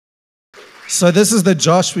So this is the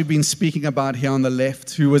Josh we've been speaking about here on the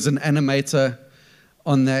left, who was an animator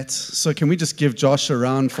on that. So can we just give Josh a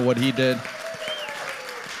round for what he did?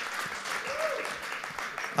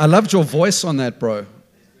 I loved your voice on that, bro.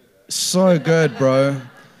 So good, bro.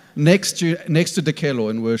 Next to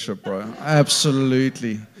Dekelo in worship, bro.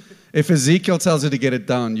 Absolutely. If Ezekiel tells you to get it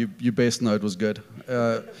down, you best know it was good.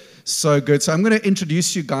 So good. So I'm going to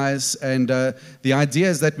introduce you guys, and the idea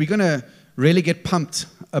is that we're going to really get pumped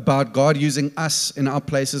about God using us in our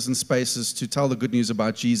places and spaces to tell the good news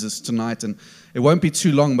about Jesus tonight. And it won't be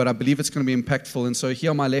too long, but I believe it's going to be impactful. And so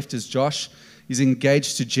here on my left is Josh. He's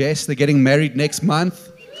engaged to Jess. They're getting married next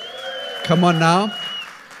month. Come on now.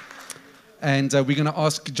 And we're going to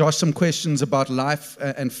ask Josh some questions about life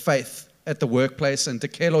and faith at the workplace. And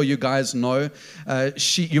Dekelo, you guys know,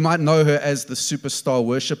 you might know her as the superstar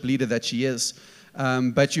worship leader that she is,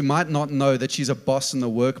 but you might not know that she's a boss in the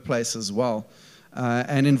workplace as well,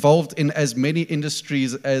 and involved in as many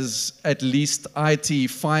industries as at least IT,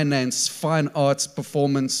 finance, fine arts,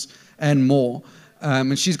 performance, and more.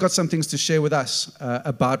 And she's got some things to share with us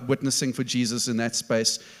about witnessing for Jesus in that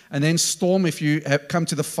space. And then Storm, if you have come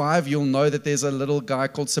to the 5, you'll know that there's a little guy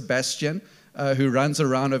called Sebastian who runs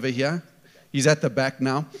around over here. He's at the back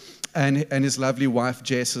now. And his lovely wife,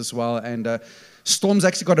 Jess, as well. And Storm's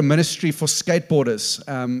actually got a ministry for skateboarders,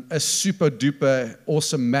 a super duper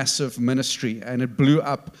awesome, massive ministry. And it blew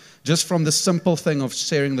up just from the simple thing of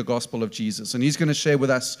sharing the gospel of Jesus. And he's going to share with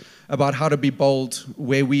us about how to be bold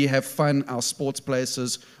where we have fun, our sports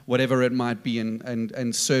places, whatever it might be,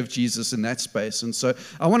 and serve Jesus in that space. And so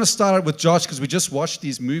I want to start out with Josh because we just watched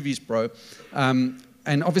these movies, bro. And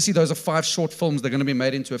obviously those are 5 short films. They're going to be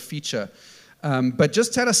made into a feature. But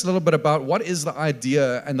just tell us a little bit about what is the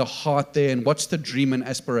idea and the heart there, and what's the dream and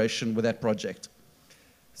aspiration with that project?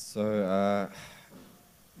 So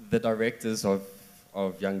the directors of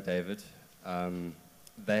Young David,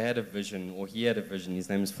 they had a vision, or he had a vision. His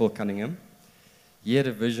name is Phil Cunningham. He had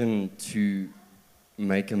a vision to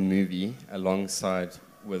make a movie alongside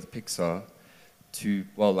with Pixar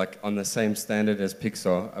like on the same standard as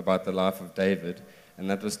Pixar about the life of David. And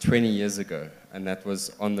that was 20 years ago. And that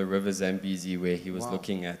was on the river Zambezi, where he was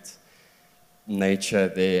looking at nature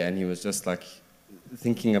there. And he was just like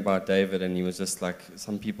thinking about David. And he was just like,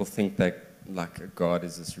 some people think that like God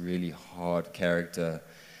is this really hard character.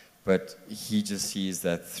 But he just sees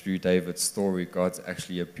that through David's story, God's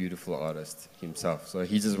actually a beautiful artist himself. So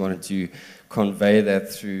he just wanted to convey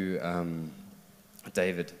that through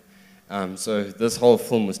David. So this whole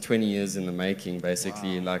film was 20 years in the making,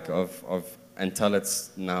 basically, like of until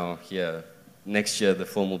it's now here. Next year, the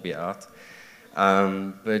film will be out.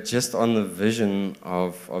 But just on the vision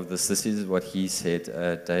of this is what he said,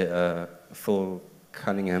 Phil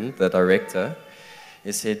Cunningham, the director,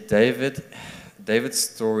 he said, David's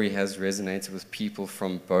story has resonated with people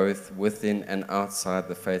from both within and outside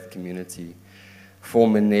the faith community for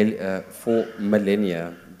millennia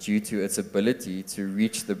due to its ability to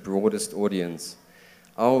reach the broadest audience.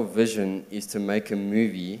 Our vision is to make a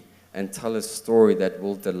movie and tell a story that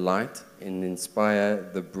will delight and inspire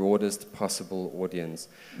the broadest possible audience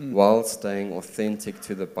while staying authentic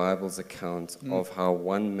to the Bible's account of how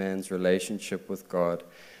one man's relationship with God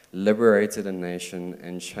liberated a nation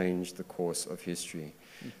and changed the course of history.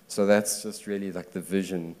 So that's just really like the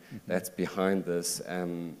vision that's behind this.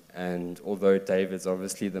 And although David's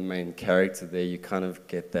obviously the main character there, you kind of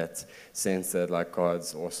get that sense that like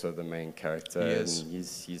God's also the main character. He is. And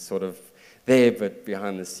he's sort of there, but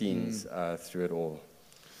behind the scenes through it all.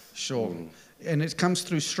 Sure. And it comes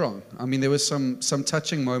through strong. I mean, there were some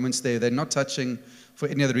touching moments there. They're not touching for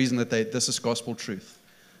any other reason that this is gospel truth.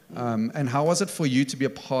 And how was it for you to be a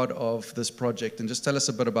part of this project? And just tell us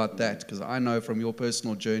a bit about that, because I know from your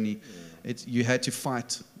personal journey, you had to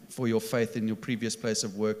fight for your faith in your previous place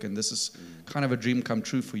of work, and this is kind of a dream come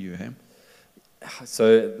true for you, hey?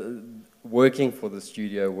 So working for the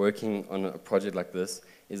studio, working on a project like this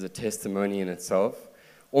is a testimony in itself,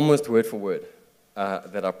 almost word for word,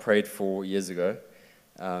 that I prayed for years ago.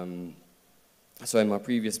 So in my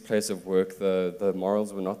previous place of work, the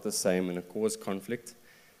morals were not the same, and it caused conflict.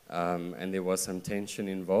 And there was some tension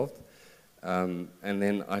involved. And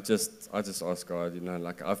then I just asked God,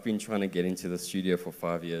 like I've been trying to get into the studio for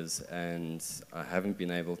 5 years and I haven't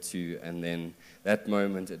been able to. And then that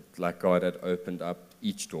moment, like God had opened up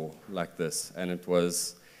each door like this. And it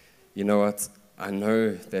was, you know what, I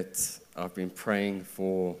know that I've been praying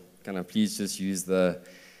for, can I please just use the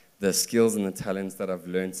skills and the talents that I've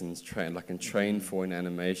learned and trained for in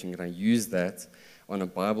animation, can I use that on a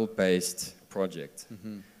Bible-based project?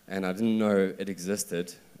 And I didn't know it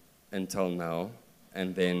existed until now.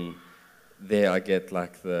 And then there I get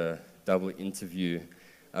like the double interview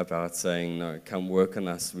about saying, no, come work on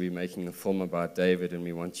us. We're making a film about David, and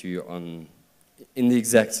we want you in the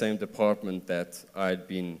exact same department that I'd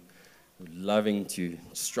been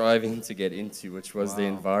striving to get into, which was the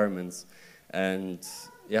environments. And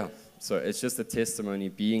yeah, so it's just a testimony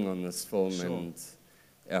being on this film, and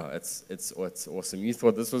yeah, it's awesome. You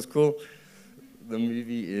thought this was cool? The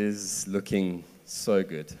movie is looking so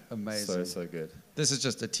good. Amazing. So good. This is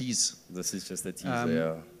just a tease. This is just a teaser,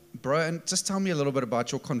 yeah. Bro, and just tell me a little bit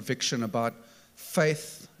about your conviction about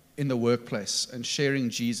faith in the workplace and sharing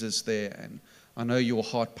Jesus there. And I know your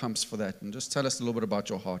heart pumps for that. And just tell us a little bit about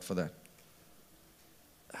your heart for that.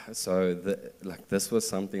 So, this was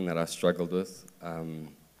something that I struggled with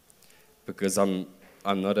because I'm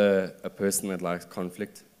not a person that likes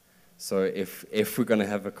conflict. So if we're going to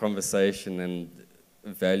have a conversation and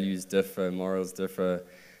values differ, morals differ,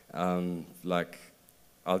 I'll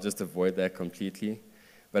just avoid that completely.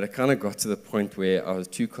 But it kind of got to the point where I was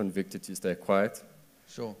too convicted to stay quiet.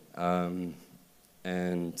 Sure. And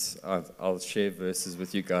I'll share verses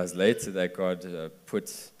with you guys later that God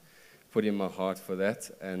put in my heart for that,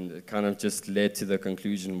 and it kind of just led to the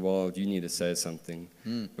conclusion, well, you need to say something,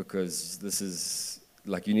 because this is,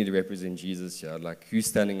 you need to represent Jesus here, who's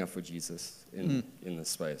standing up for Jesus in this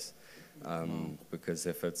space, because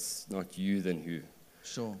if it's not you, then who?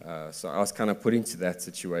 Sure. So I was kind of put into that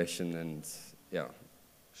situation, and yeah.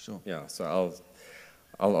 Sure. Yeah, so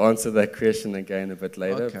I'll answer that question again a bit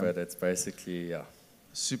later, Okay. but it's basically, yeah.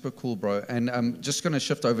 Super cool, bro. And I'm just going to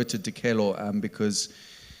shift over to Dekelo because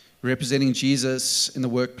representing Jesus in the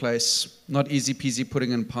workplace, not easy peasy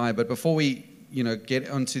pudding and pie. But before we, get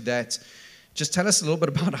onto that, just tell us a little bit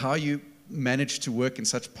about how you managed to work in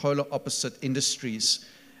such polar opposite industries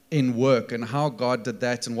in work and how God did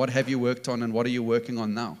that and what have you worked on and what are you working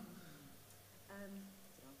on now?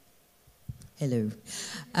 Hello.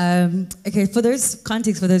 Okay, for those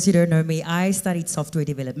who don't know me, I studied software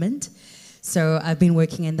development. So I've been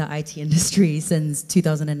working in the IT industry since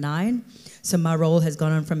 2009. So my role has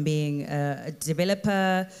gone on from being a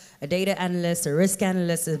developer, a data analyst, a risk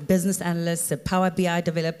analyst, a business analyst, a Power BI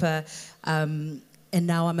developer, and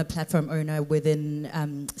now I'm a platform owner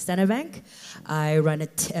within Standard Bank. I run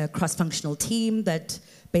a cross-functional team that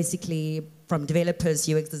basically from developers,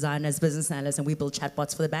 UX designers, business analysts, and we build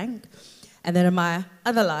chatbots for the bank. And then in my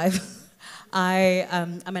other life,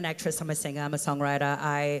 I'm an actress, I'm a singer, I'm a songwriter.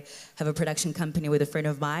 I have a production company with a friend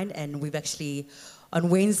of mine, and we've actually, on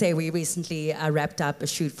Wednesday, we recently wrapped up a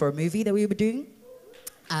shoot for a movie that we were doing.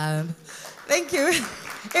 Thank you.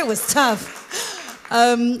 It was tough.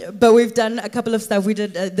 But we've done a couple of stuff. We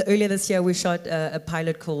did, earlier this year, we shot a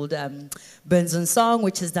pilot called Burns on Song,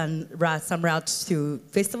 which has done some routes to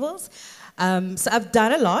festivals. So I've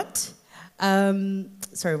done a lot.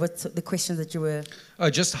 Sorry, what's the question that you were...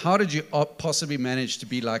 Just how did you possibly manage to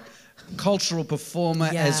be cultural performer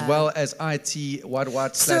as well as IT,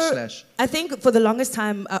 what, slash? I think for the longest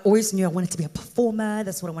time, I always knew I wanted to be a performer.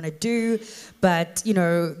 That's what I want to do. But,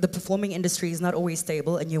 the performing industry is not always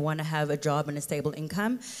stable and you want to have a job and a stable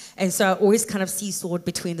income. And so I always kind of seesawed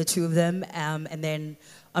between the two of them. And then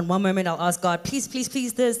on one moment, I'll ask God, please, please,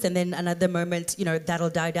 please this. And then another moment, that'll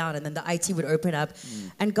die down. And then the IT would open up.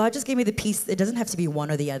 And God just gave me the peace. It doesn't have to be one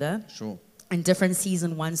or the other. Sure. In different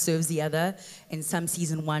season one serves the other. In some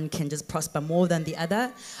season one can just prosper more than the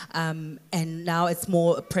other. And now it's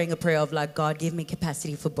more praying a prayer of God, give me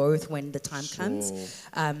capacity for both when the time comes.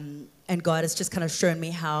 And God has just kind of shown me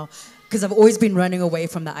how, because I've always been running away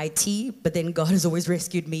from the IT, but then God has always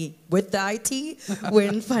rescued me with the IT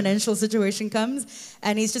when financial situation comes.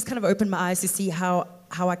 And he's just kind of opened my eyes to see how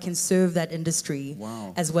I can serve that industry,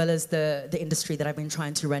 as well as the industry that I've been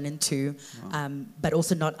trying to run into, but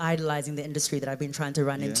also not idolizing the industry that I've been trying to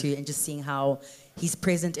run into, and just seeing how he's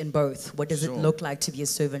present in both. What does it look like to be a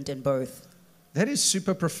servant in both? That is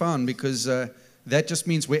super profound because that just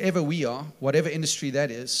means wherever we are, whatever industry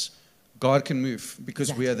that is, God can move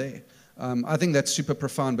because we are there. I think that's super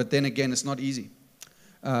profound, but then again, it's not easy.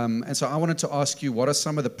 And so I wanted to ask you, what are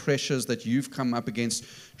some of the pressures that you've come up against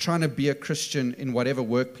trying to be a Christian in whatever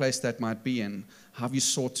workplace that might be in? How have you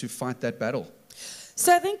sought to fight that battle?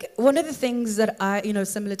 So I think one of the things that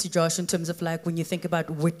similar to Josh in terms of when you think about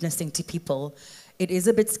witnessing to people, it is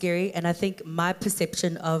a bit scary. And I think my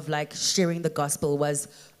perception of sharing the gospel was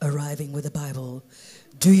arriving with the Bible.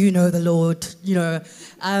 Do you know the Lord?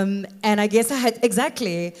 And I guess I had,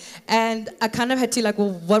 exactly. And I kind of had to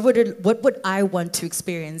what would I want to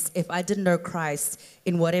experience if I didn't know Christ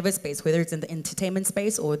in whatever space, whether it's in the entertainment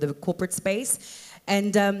space or the corporate space.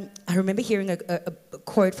 And I remember hearing a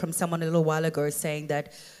quote from someone a little while ago saying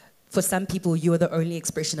that for some people, you are the only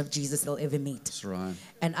expression of Jesus they'll ever meet. That's right.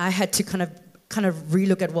 And I had to kind of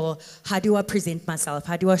relook at, well, how do I present myself?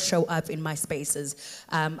 How do I show up in my spaces?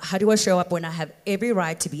 How do I show up when I have every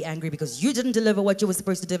right to be angry because you didn't deliver what you were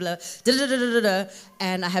supposed to deliver,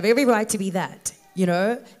 and I have every right to be that, you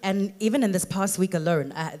know? And even in this past week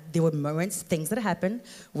alone, there were moments, things that happened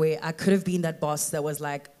where I could have been that boss that was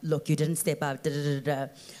like, look, you didn't step up,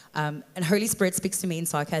 and Holy Spirit speaks to me in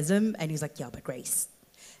sarcasm, and he's like, yeah, but grace.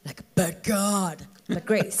 Like, but God, but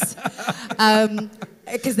grace.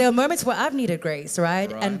 Because there are moments where I've needed grace,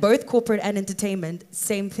 right? And both corporate and entertainment,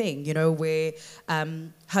 same thing, you know, where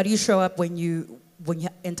how do you show up when you're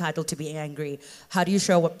entitled to be angry? How do you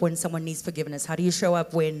show up when someone needs forgiveness? How do you show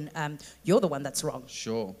up when you're the one that's wrong?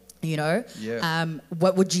 Sure. You know? Yeah.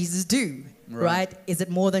 What would Jesus do, right? Is it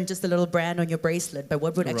more than just a little brand on your bracelet? But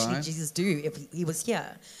what would actually Jesus do if he was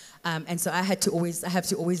here? And so I have to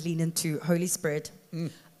always lean into Holy Spirit.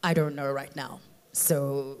 I don't know right now.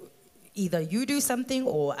 So either you do something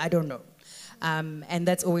or I don't know. And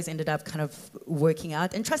that's always ended up kind of working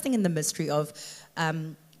out and trusting in the mystery of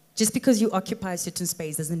just because you occupy a certain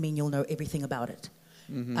space doesn't mean you'll know everything about it.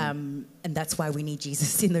 And that's why we need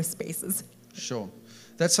Jesus in those spaces. Sure.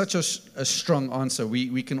 That's such a strong answer.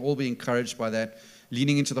 We can all be encouraged by that.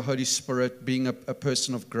 Leaning into the Holy Spirit, being a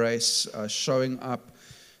person of grace, showing up.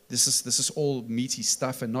 This is all meaty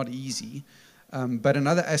stuff and not easy. But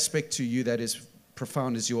another aspect to you that is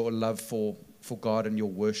profound is your love for God and your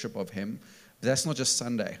worship of Him. But that's not just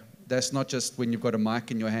Sunday. That's not just when you've got a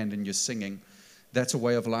mic in your hand and you're singing. That's a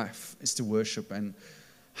way of life, is to worship. And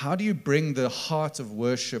how do you bring the heart of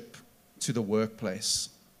worship to the workplace?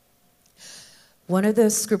 One of the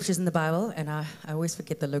scriptures in the Bible, and I always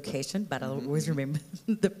forget the location, but I'll always remember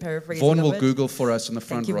the paraphrasing Vaughn of will it. Google for us in the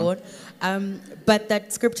front Thank you, row. Vaughn. But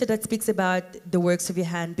that scripture that speaks about the works of your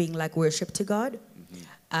hand being like worship to God.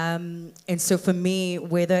 And so for me,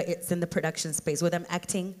 whether it's in the production space, whether I'm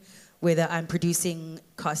acting, whether I'm producing,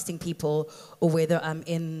 casting people, or whether I'm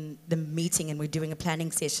in the meeting and we're doing a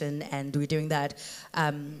planning session and we're doing that,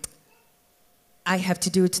 I have to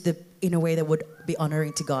do it in a way that would be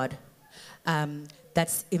honoring to God.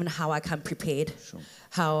 That's even how I come prepared,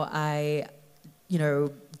 how I,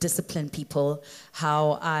 discipline people,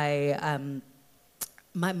 how I,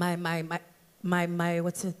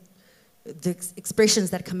 the expressions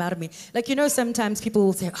that come out of me. Like, sometimes people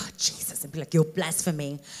will say, oh, Jesus, and be like, you're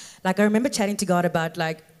blaspheming. Like, I remember chatting to God about,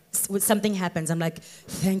 like, when something happens, I'm like,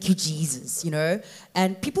 thank you, Jesus,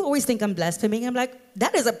 And people always think I'm blaspheming. I'm like,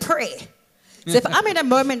 that is a prayer. So if I'm in a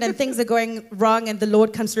moment and things are going wrong and the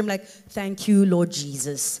Lord comes through, I'm like, thank you, Lord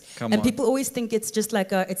Jesus. Come and on. people always think it's just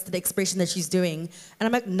like it's the expression that she's doing. And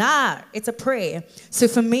I'm like, nah, it's a prayer. So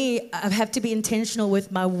for me, I have to be intentional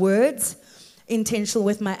with my words, intentional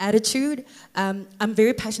with my attitude. I'm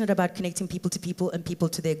very passionate about connecting people to people and people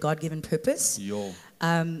to their God-given purpose.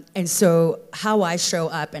 And so how I show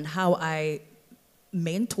up and how I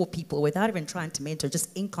mentor people without even trying to mentor,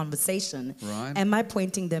 just in conversation. Right. Am I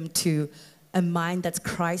pointing them to a mind that's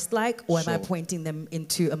Christ-like, or am I Sure. pointing them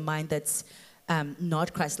into a mind that's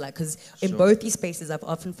not Christ-like? Because in Sure. both these spaces, I've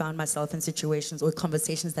often found myself in situations or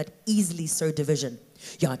conversations that easily sow division.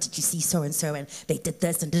 Yeah, did you see so-and-so, and they did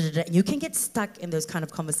this, and da-da-da. And you can get stuck in those kind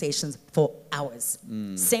of conversations for hours.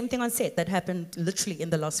 Same thing on set. That happened literally in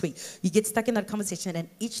the last week. You get stuck in that conversation, and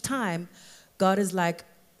each time,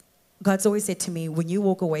 God's always said to me, when you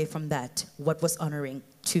walk away from that, what was honoring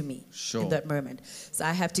to me in that moment? So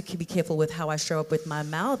I have to be careful with how I show up with my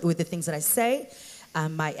mouth, with the things that I say,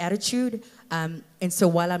 my attitude. And so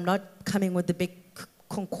while I'm not coming with the big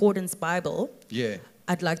concordance Bible,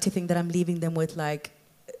 I'd like to think that I'm leaving them with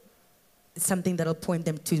something that'll point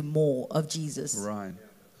them to more of Jesus. Right.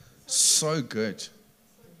 So good.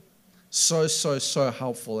 So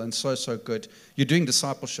helpful and so good. You're doing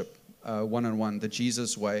discipleship one-on-one, the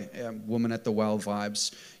Jesus way, woman at the well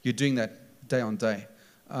vibes. You're doing that day on day,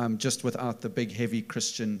 just without the big heavy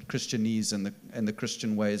Christianese and the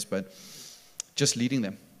Christian ways, but just leading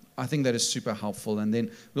them. I think that is super helpful. And then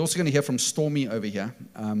we're also going to hear from Stormy over here.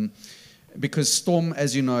 Because Storm,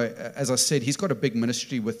 as you know, as I said, he's got a big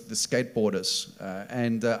ministry with the skateboarders.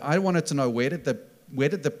 And I wanted to know, where did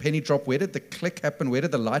the penny drop? Where did the click happen? Where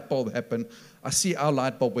did the light bulb happen? I see our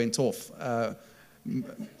light bulb went off.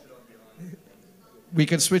 We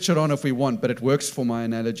can switch it on if we want, but it works for my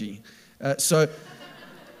analogy.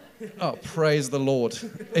 Oh, praise the Lord.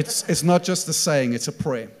 It's not just a saying, it's a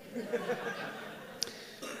prayer.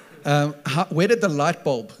 Where did the light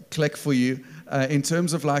bulb click for you in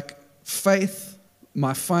terms of faith,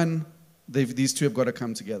 my fun? These two have got to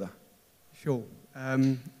come together. Sure.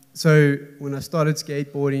 So when I started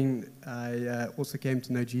skateboarding, I also came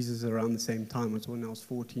to know Jesus around the same time. It was when I was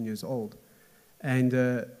 14 years old. And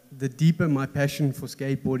the deeper my passion for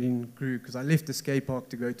skateboarding grew, because I left the skate park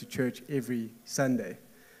to go to church every Sunday,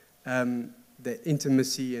 that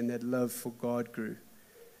intimacy and that love for God grew.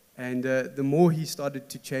 And the more he started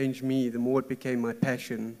to change me, the more it became my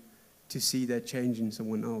passion to see that change in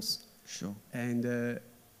someone else. Sure. And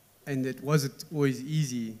it wasn't always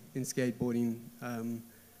easy in skateboarding,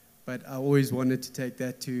 but I always wanted to take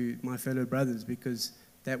that to my fellow brothers because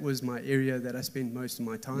that was my area that I spent most of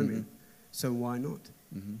my time in. So why not?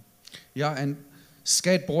 Yeah, and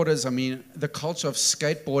skateboarders, I mean, the culture of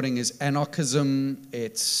skateboarding is anarchism,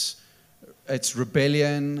 it's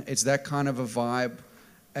rebellion, it's that kind of a vibe.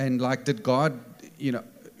 And like, did God, you know,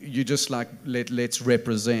 you just like, let's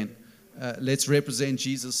represent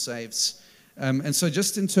Jesus saves. And so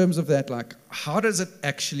just in terms of that, like, how does it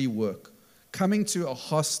actually work? Coming to a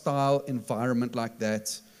hostile environment like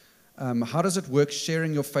that, how does it work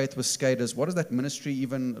sharing your faith with skaters? What does that ministry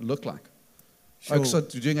even look like? Sure. Like, so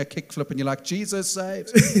you're doing a kickflip and you're like, Jesus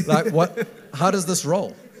saves. Like, what? How does this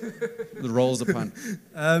roll? The roll's the pun.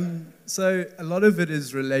 So a lot of it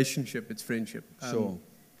is relationship, it's friendship. Sure.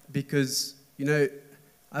 Because, you know,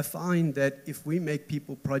 I find that if we make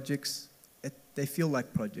people projects, they feel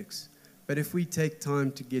like projects. But if we take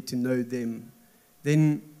time to get to know them,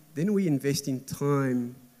 then we invest in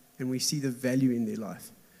time and we see the value in their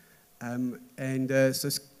life. So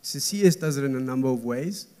CS does it in a number of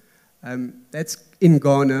ways. That's in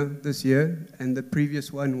Ghana this year, and the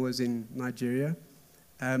previous one was in Nigeria.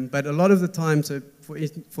 But a lot of the time, so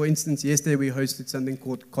for instance, yesterday we hosted something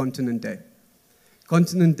called Continent Day.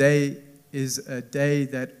 Continent Day is a day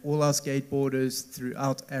that all our skateboarders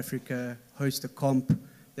throughout Africa host a comp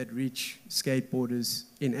that reach skateboarders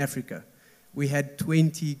in Africa. We had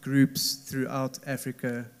 20 groups throughout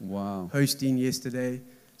Africa hosting yesterday.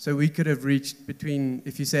 So we could have reached between,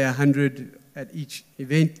 if you say 100 at each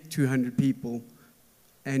event, 200 people.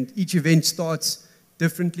 And each event starts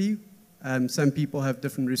differently. Some people have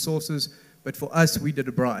different resources, but for us, we did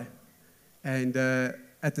a braai. And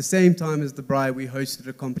at the same time as the braai, we hosted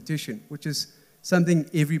a competition, which is something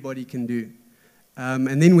everybody can do.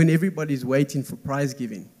 And then when everybody's waiting for prize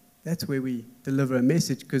giving, that's where we deliver a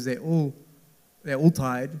message because they're all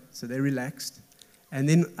tired, so they're relaxed. And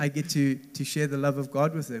then I get to share the love of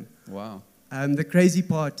God with them. Wow. The crazy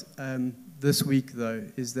part this week, though,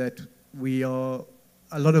 is that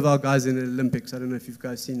a lot of our guys in the Olympics. I don't know if you've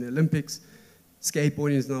guys seen the Olympics.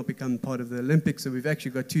 Skateboarding has now become part of the Olympics, so we've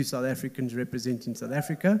actually got 2 South Africans representing South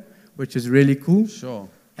Africa, which is really cool. Sure.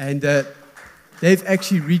 And they've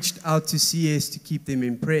actually reached out to CS to keep them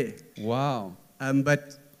in prayer. Wow.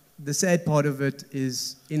 But the sad part of it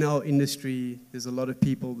is in our industry, there's a lot of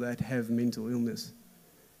people that have mental illness.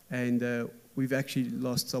 And we've actually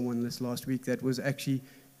lost someone this last week that was actually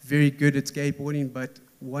very good at skateboarding, but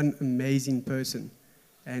one amazing person.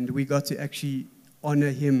 And we got to actually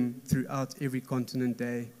honor him throughout every Continent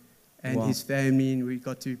Day and his family, and we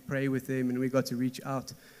got to pray with them, and we got to reach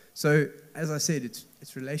out. So, as I said,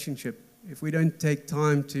 it's relationship. If we don't take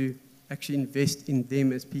time to actually invest in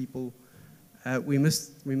them as people, we miss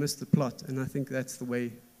the plot, and I think that's the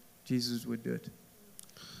way Jesus would do it.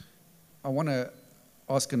 I want to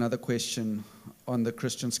ask another question on the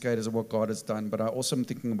Christian skaters and what God has done, but I also am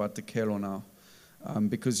thinking about Dekelo now,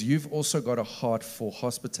 because you've also got a heart for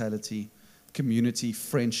hospitality, community,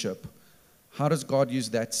 friendship. How does God use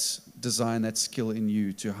that design, that skill in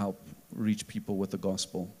you to help reach people with the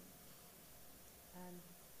gospel?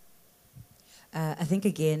 I think,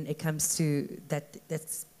 again, it comes to that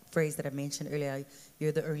phrase that I mentioned earlier,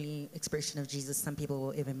 you're the only expression of Jesus some people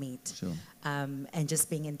will ever meet. Sure. And just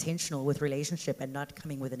being intentional with relationship and not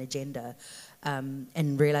coming with an agenda,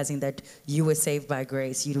 and realizing that you were saved by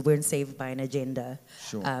grace, you weren't saved by an agenda.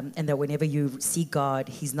 Sure. And that whenever you see God,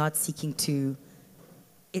 he's not seeking to,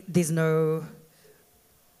 there's no,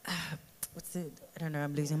 I don't know,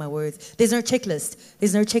 I'm losing my words. There's no checklist.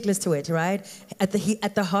 There's no checklist to it, right? At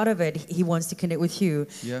the heart of it, he wants to connect with you.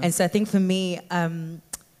 Yeah. And so I think for me,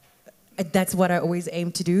 that's what I always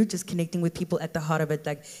aim to do, just connecting with people at the heart of it.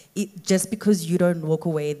 Like, just because you don't walk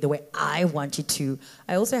away the way I want you to,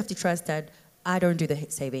 I also have to trust that I don't do the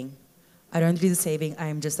saving. I don't do the saving. I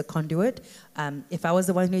am just a conduit. If I was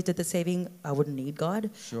the one who did the saving, I wouldn't need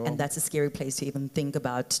God. Sure. And that's a scary place to even think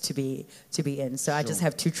about to be in. So I Sure. just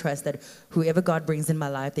have to trust that whoever God brings in my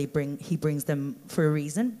life, he brings them for a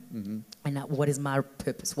reason. Mm-hmm. And what is my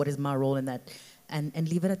purpose? What is my role in that? And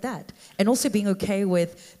leave it at that. And also being okay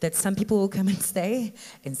with that some people will come and stay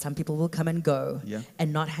and some people will come and go. Yeah.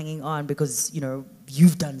 And not hanging on because,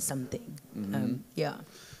 you've done something. Mm-hmm. Yeah.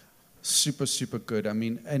 Super, super good. I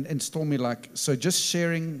mean, and Stormy, like, so just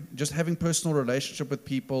sharing, just having personal relationship with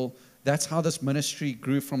people, that's how this ministry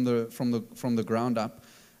grew from the ground up.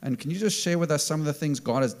 And can you just share with us some of the things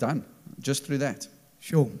God has done just through that?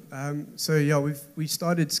 Sure. So yeah, we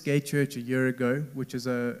started Skate Church a year ago, which is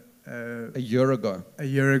a year ago. A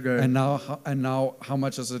year ago. And now, how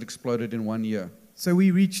much has it exploded in 1 year? So we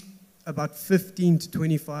reached about 15 to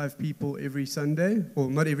 25 people every Sunday, or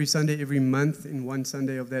not every Sunday, every month in one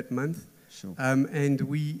Sunday of that month. Sure. And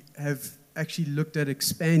we have actually looked at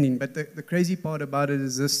expanding. But the crazy part about it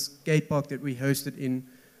is this skate park that we hosted in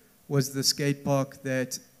was the skate park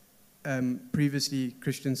that previously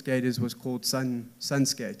Christian Skaters was called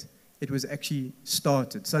Sunskate. It was actually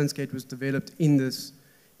started. Sunskate was developed in this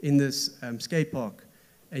skate park.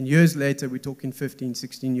 And years later, we're talking 15,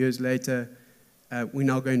 16 years later, we're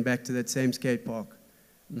now going back to that same skate park.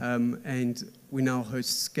 And we now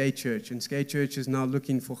host Skate Church. And Skate Church is now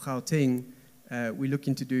looking for Gauteng. We're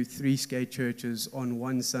looking to do 3 skate churches on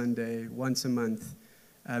one Sunday, once a month.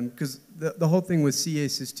 Because the whole thing with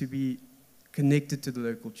CS is to be connected to the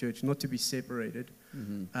local church, not to be separated.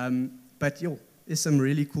 But there's some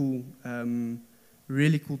really cool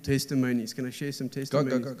testimonies. Can I share some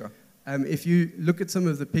testimonies? Go. If you look at some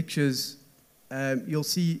of the pictures, you'll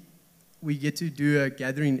see we get to do a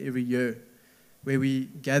gathering every year where we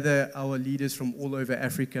gather our leaders from all over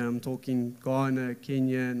Africa. I'm talking Ghana,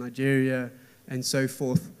 Kenya, Nigeria, and so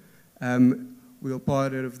forth. We were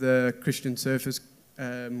part of the Christian Surfers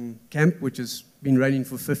Camp, which has been running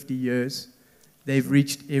for 50 years. They've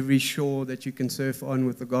reached every shore that you can surf on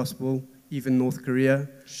with the gospel, even North Korea,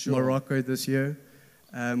 Morocco this year.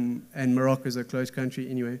 And Morocco is a close country.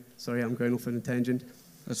 Anyway, sorry, I'm going off on a tangent.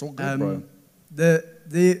 That's all good, bro.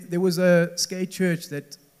 There was a skate church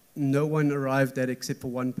that no one arrived at except for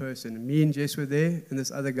one person. Me and Jess were there, and this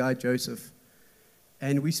other guy, Joseph.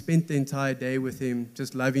 And we spent the entire day with him,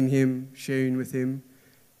 just loving him, sharing with him.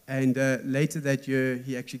 And later that year,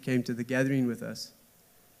 he actually came to the gathering with us.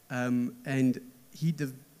 And he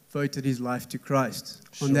devoted his life to Christ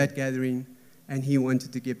on that gathering, and he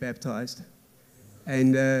wanted to get baptized.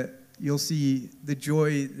 And you'll see the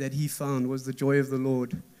joy that he found was the joy of the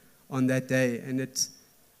Lord on that day. And it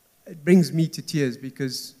brings me to tears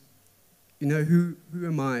because, who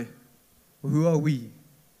am I? Or who are we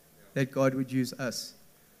that God would use us?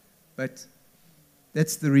 But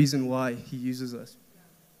that's the reason why he uses us.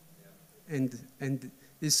 And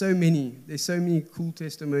there's so many cool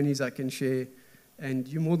testimonies I can share, and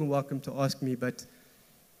you're more than welcome to ask me, but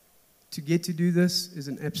to get to do this is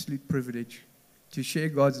an absolute privilege. To share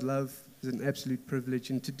God's love is an absolute privilege,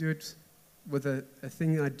 and to do it with a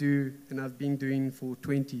thing I do and I've been doing for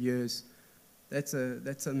 20 years, that's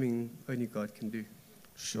something only God can do.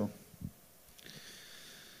 Sure.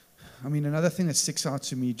 I mean, another thing that sticks out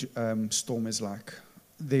to me, Storm, is like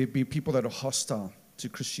there'd be people that are hostile to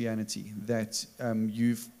Christianity, that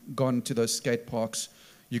you've gone to those skate parks,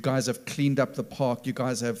 you guys have cleaned up the park, you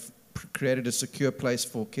guys have created a secure place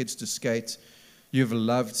for kids to skate, you've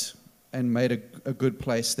loved and made a good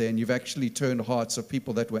place there, and you've actually turned hearts of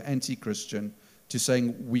people that were anti-Christian to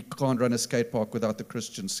saying we can't run a skate park without the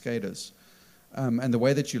Christian skaters. And the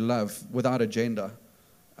way that you love without agenda,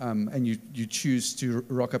 and you choose to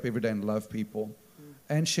rock up every day and love people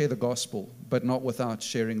and share the gospel, but not without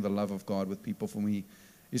sharing the love of God with people, for me,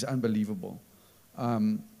 is unbelievable.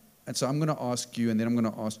 And so I'm going to ask you, and then I'm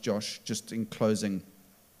going to ask Josh, just in closing.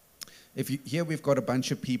 Here we've got a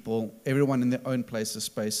bunch of people, everyone in their own places,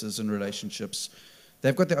 spaces, and relationships.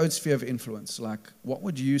 They've got their own sphere of influence. Like, what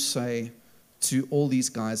would you say to all these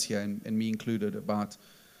guys here, and me included, about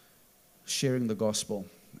sharing the gospel,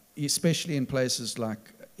 especially in places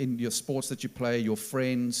like in your sports that you play, your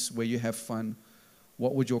friends, where you have fun?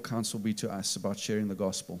 What would your counsel be to us about sharing the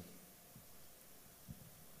gospel?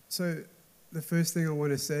 So the first thing I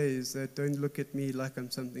want to say is that don't look at me like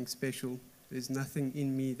I'm something special. There's nothing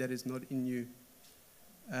in me that is not in you.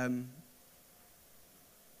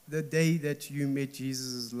 The day that you met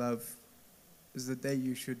Jesus' love is the day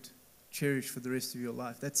you should cherish for the rest of your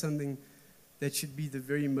life. That's something that should be the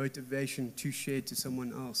very motivation to share to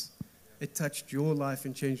someone else. It touched your life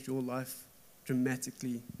and changed your life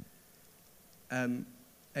dramatically. And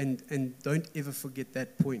don't ever forget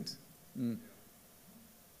that point. And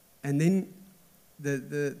then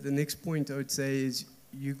the next point I would say is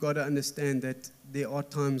you got to understand that there are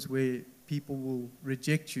times where people will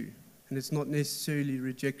reject you, and it's not necessarily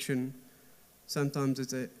rejection. Sometimes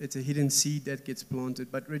it's a hidden seed that gets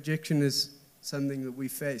planted, but rejection is something that we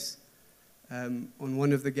face. On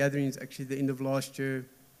one of the gatherings, actually the end of last year,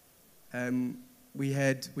 we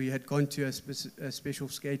had gone to a special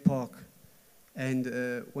skate park, And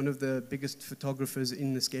one of the biggest photographers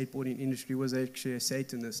in the skateboarding industry was actually a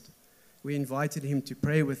Satanist. We invited him to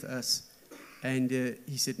pray with us, and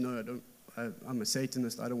he said, no, I'm a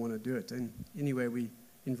Satanist, I don't want to do it. And anyway, we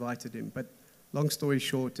invited him. But long story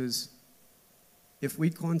short is, if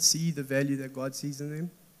we can't see the value that God sees in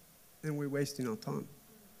them, then we're wasting our time.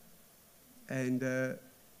 And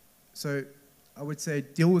so I would say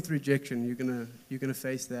deal with rejection. You're gonna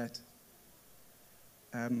face that.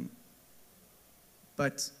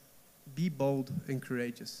 But be bold and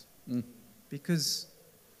courageous. Because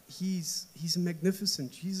he's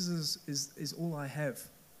magnificent. Jesus is all I have.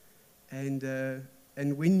 And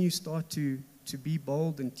when you start to be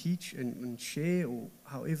bold and teach and share, or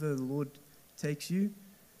however the Lord takes you,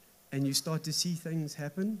 and you start to see things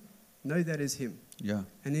happen, know that is him. Yeah.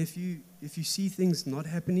 And if you see things not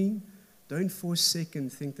happening, don't for a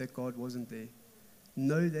second think that God wasn't there.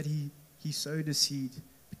 Know that he sowed a seed,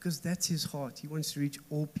 because that's his heart. He wants to reach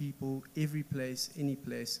all people, every place, any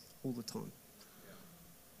place, all the time.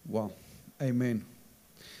 Wow. Amen.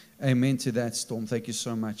 Amen to that, Storm. Thank you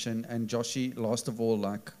so much. And Joshi, last of all,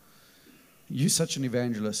 like, you're such an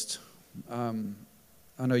evangelist. I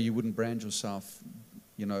know you wouldn't brand yourself,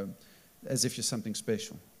 as if you're something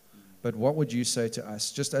special. But what would you say to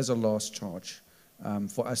us, just as a last charge,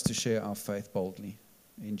 for us to share our faith boldly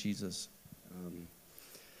in Jesus?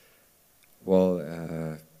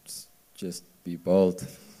 Just be bold.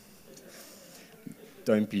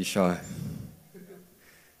 Don't be shy.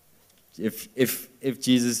 If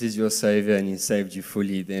Jesus is your Savior and He saved you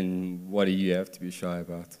fully, then what do you have to be shy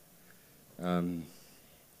about?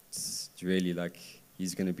 It's really like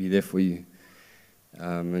He's going to be there for you.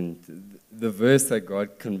 And the verse that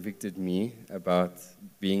God convicted me about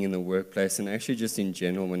being in the workplace, and actually just in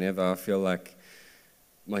general, whenever I feel like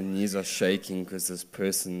my knees are shaking because this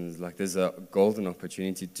person is like, there's a golden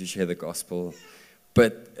opportunity to share the gospel,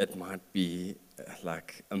 but it might be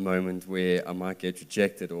like a moment where I might get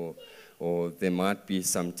rejected, or there might be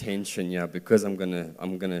some tension, because I'm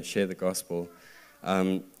gonna share the gospel.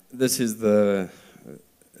 This is the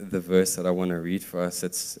verse that I want to read for us.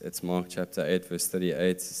 It's Mark chapter 8, verse 38.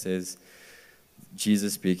 It says,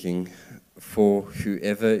 Jesus speaking, "For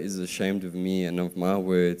whoever is ashamed of me and of my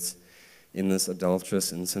words in this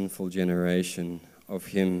adulterous and sinful generation, of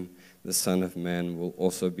him the Son of Man will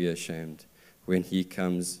also be ashamed when he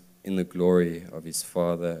comes in the glory of his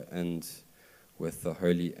Father and with the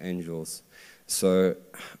holy angels." So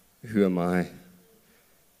who am I,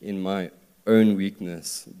 in my own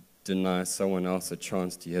weakness, deny someone else a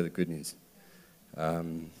chance to hear the good news?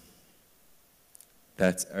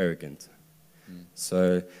 That's arrogant.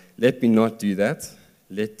 So let me not do that.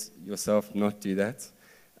 Let yourself not do that.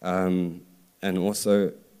 And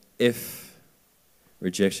also, if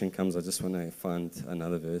rejection comes, I just want to find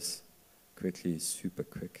another verse quickly, super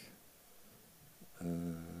quick.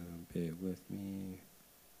 Bear with me.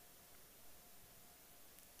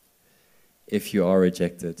 If you are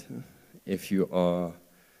rejected, if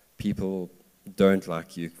people don't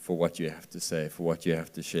like you for what you have to say, for what you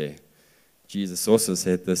have to share. Jesus also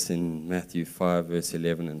said this in Matthew 5, verse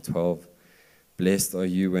 11 and 12. "Blessed are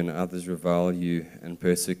you when others revile you and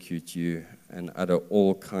persecute you and utter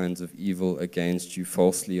all kinds of evil against you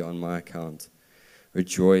falsely on my account.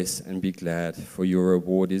 Rejoice and be glad, for your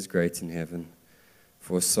reward is great in heaven.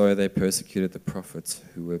 For so they persecuted the prophets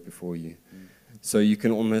who were before you." So you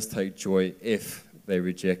can almost take joy if they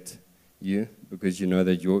reject you, because you know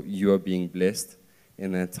that you are being blessed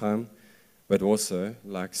in that time. But also,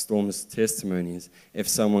 like Storm's testimonies, if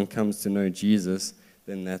someone comes to know Jesus,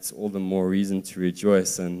 then that's all the more reason to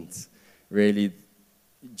rejoice. And really,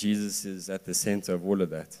 Jesus is at the center of all of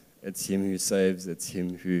that. It's Him who saves, it's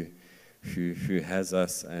Him who has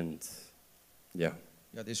us, and yeah.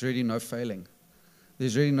 Yeah, there's really no failing.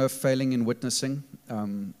 There's really no failing in witnessing,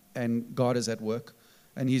 and God is at work,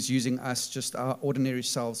 and He's using us, just our ordinary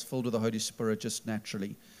selves filled with the Holy Spirit, just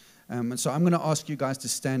naturally. And so I'm going to ask you guys to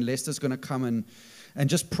stand. Lester's going to come and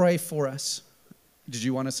just pray for us. Did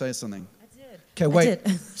you want to say something? I did. Okay, wait.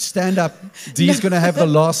 Did. Stand up. Dee's going to have the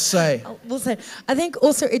last say. We'll say. I think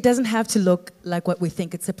also it doesn't have to look like what we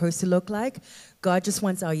think it's supposed to look like. God just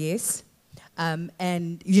wants our yes.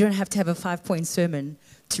 And you don't have to have a 5-point sermon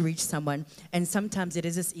to reach someone. And sometimes it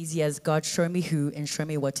is as easy as, God, show me who and show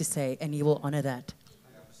me what to say, and He will honor that.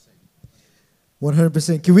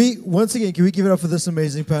 100%. Can we give it up for this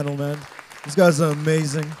amazing panel, man? These guys are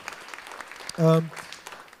amazing.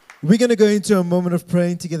 We're going to go into a moment of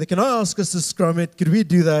praying together. Can I ask us to scrum it? Could we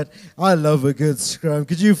do that? I love a good scrum.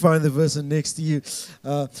 Could you find the person next to you?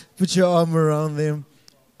 Put your arm around them.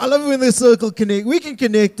 I love it when the circle connect. We can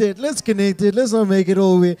connect it. Let's connect it. Let's not make it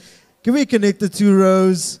all weird. Can we connect the 2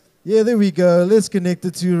 rows? Yeah, there we go. Let's connect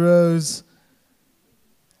the 2 rows.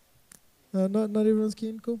 Not everyone's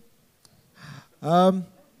keen. Cool.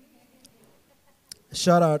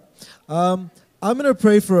 Shout out. I'm going to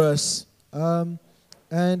pray for us.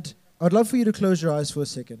 And I'd love for you to close your eyes for a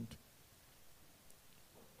second.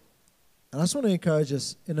 And I just want to encourage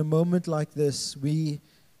us, in a moment like this, we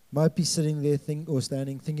might be sitting there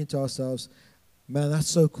standing, thinking to ourselves, man, that's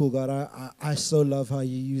so cool, God. I so love how you're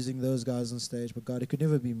using those guys on stage. But God, it could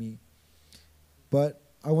never be me. But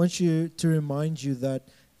I want you to remind you that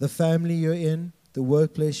the family you're in, the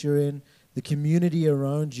workplace you're in, the community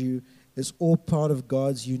around you is all part of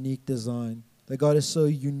God's unique design. That God has so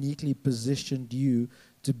uniquely positioned you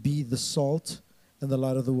to be the salt and the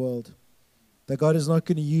light of the world. That God is not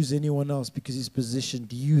going to use anyone else because He's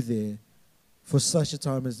positioned you there for such a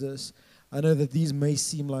time as this. I know that these may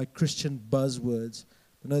seem like Christian buzzwords,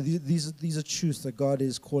 but no, these are truths that God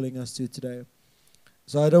is calling us to today.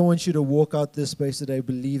 So I don't want you to walk out this space today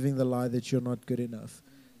believing the lie that you're not good enough.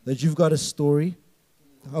 That you've got a story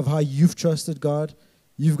of how you've trusted God.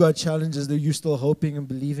 You've got challenges that you're still hoping and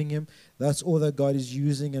believing Him. That's all that God is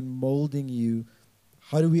using and molding you.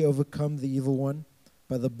 How do we overcome the evil one?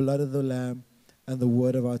 By the blood of the Lamb and the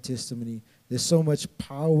word of our testimony. There's so much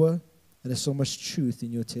power and there's so much truth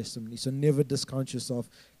in your testimony. So never discount yourself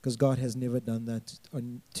because God has never done that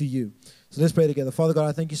to you. So let's pray together. Father God,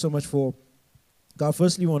 I thank you so much for, God,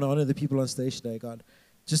 firstly, we want to honor the people on stage today, God.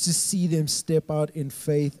 Just to see them step out in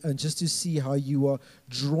faith and just to see how you are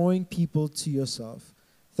drawing people to yourself.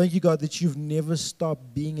 Thank you, God, that you've never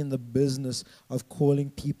stopped being in the business of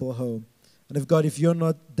calling people home. And if, God, if you're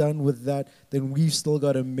not done with that, then we've still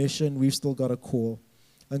got a mission, we've still got a call.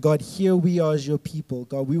 And God, here we are as your people.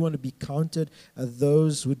 God, we want to be counted as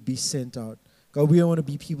those who would be sent out. God, we don't want to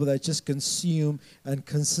be people that just consume and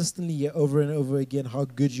consistently hear over and over again how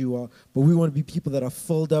good you are. But we want to be people that are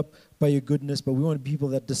filled up by your goodness. But we want to be people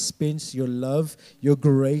that dispense your love, your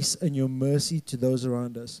grace, and your mercy to those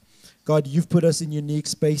around us. God, you've put us in unique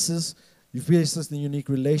spaces. You've placed us in unique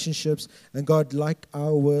relationships. And God, like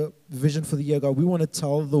our vision for the year, God, we want to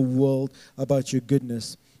tell the world about your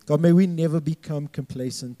goodness. God, may we never become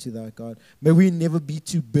complacent to that, God. May we never be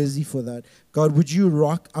too busy for that. God, would you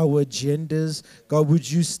rock our agendas? God, would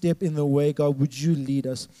you step in the way? God, would you lead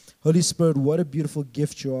us? Holy Spirit, what a beautiful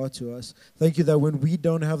gift you are to us. Thank you that when we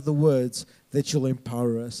don't have the words, that you'll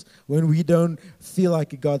empower us. When we don't feel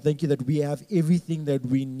like it, God, thank you that we have everything that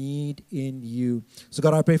we need in you. So,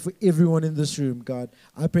 God, I pray for everyone in this room, God.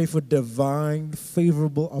 I pray for divine,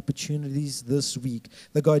 favorable opportunities this week.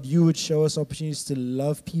 That, God, you would show us opportunities to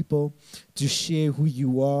love people, to share who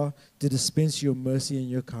you are, to dispense your mercy and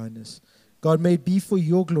your kindness. God, may it be for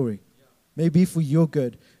your glory. May it be for your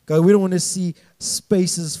good. God, we don't want to see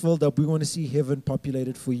spaces filled up. We want to see heaven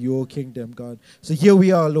populated for your kingdom, God. So here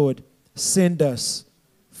we are, Lord. Send us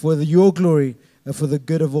for your glory and for the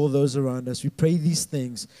good of all those around us. We pray these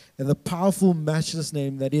things in the powerful, matchless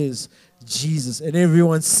name that is Jesus. And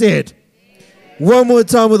everyone said, amen. One more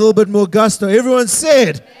time with a little bit more gusto. Everyone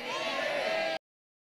said, amen.